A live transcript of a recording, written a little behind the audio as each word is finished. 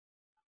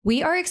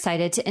We are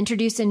excited to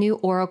introduce a new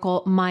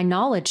Oracle My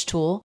Knowledge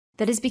tool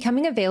that is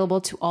becoming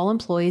available to all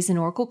employees in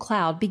Oracle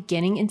Cloud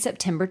beginning in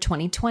September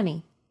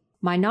 2020.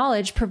 My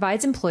Knowledge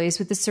provides employees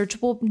with a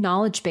searchable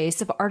knowledge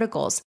base of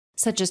articles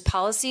such as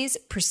policies,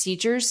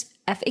 procedures,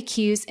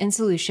 FAQs, and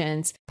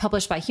solutions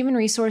published by human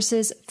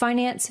resources,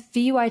 finance,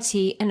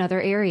 VUIT, and other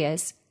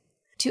areas.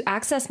 To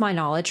access My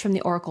Knowledge from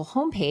the Oracle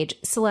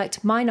homepage,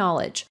 select My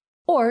Knowledge,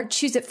 or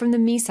choose it from the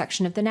Me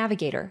section of the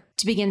Navigator.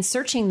 To begin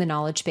searching the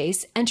knowledge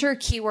base, enter a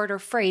keyword or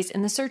phrase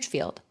in the search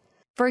field.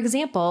 For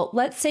example,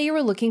 let's say you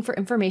were looking for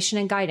information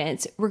and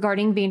guidance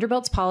regarding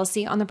Vanderbilt's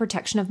policy on the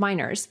protection of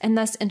minors, and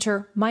thus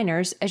enter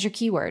minors as your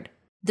keyword.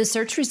 The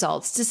search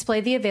results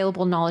display the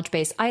available knowledge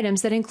base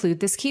items that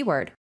include this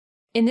keyword.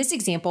 In this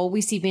example,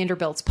 we see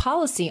Vanderbilt's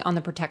policy on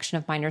the protection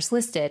of minors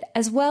listed,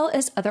 as well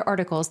as other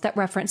articles that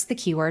reference the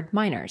keyword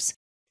minors.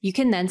 You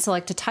can then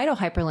select a title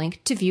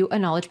hyperlink to view a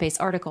knowledge base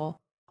article.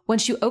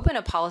 Once you open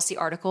a policy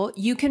article,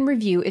 you can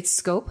review its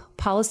scope,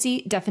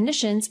 policy,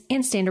 definitions,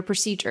 and standard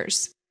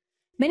procedures.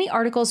 Many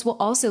articles will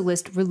also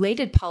list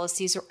related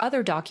policies or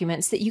other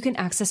documents that you can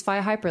access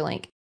via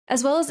hyperlink,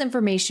 as well as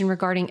information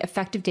regarding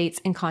effective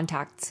dates and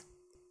contacts.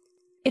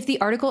 If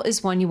the article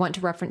is one you want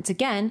to reference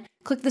again,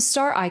 click the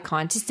star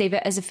icon to save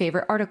it as a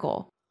favorite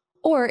article.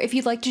 Or if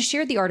you'd like to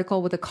share the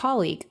article with a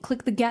colleague,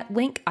 click the Get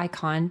Link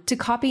icon to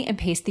copy and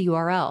paste the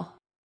URL.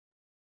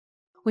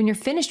 When you're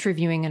finished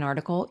reviewing an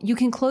article, you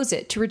can close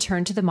it to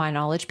return to the My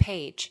Knowledge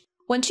page.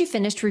 Once you've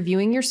finished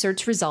reviewing your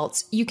search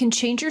results, you can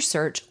change your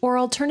search or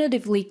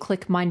alternatively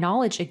click My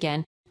Knowledge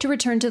again to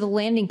return to the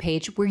landing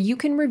page where you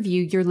can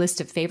review your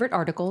list of favorite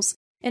articles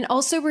and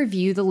also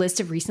review the list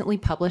of recently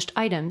published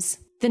items.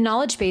 The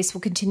knowledge base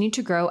will continue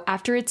to grow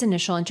after its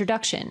initial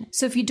introduction,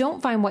 so if you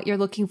don't find what you're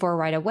looking for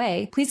right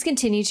away, please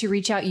continue to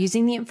reach out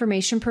using the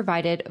information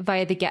provided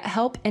via the Get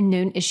Help and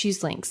Known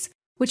Issues links,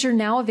 which are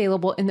now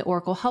available in the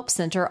Oracle Help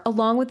Center,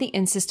 along with the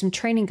in-system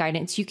training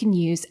guidance you can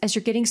use as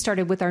you're getting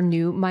started with our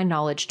new My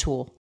Knowledge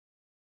tool.